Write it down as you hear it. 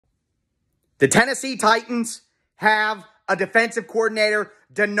The Tennessee Titans have a defensive coordinator,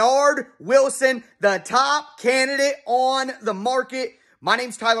 Dennard Wilson, the top candidate on the market. My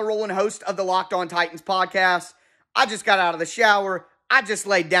name's Tyler Rowland, host of the Locked On Titans podcast. I just got out of the shower. I just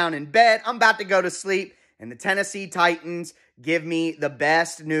laid down in bed. I'm about to go to sleep. And the Tennessee Titans give me the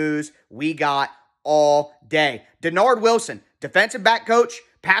best news we got all day. Dennard Wilson, defensive back coach,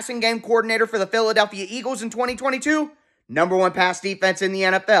 passing game coordinator for the Philadelphia Eagles in 2022. Number one pass defense in the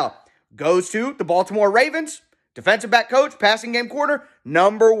NFL. Goes to the Baltimore Ravens. Defensive back coach, passing game coordinator,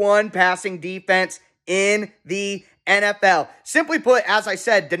 number one passing defense in the NFL. Simply put, as I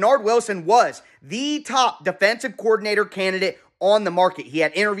said, Dennard Wilson was the top defensive coordinator candidate on the market. He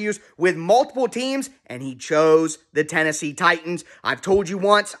had interviews with multiple teams, and he chose the Tennessee Titans. I've told you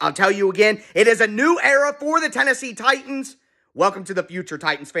once, I'll tell you again, it is a new era for the Tennessee Titans. Welcome to the future,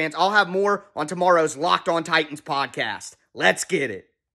 Titans fans. I'll have more on tomorrow's Locked On Titans podcast. Let's get it.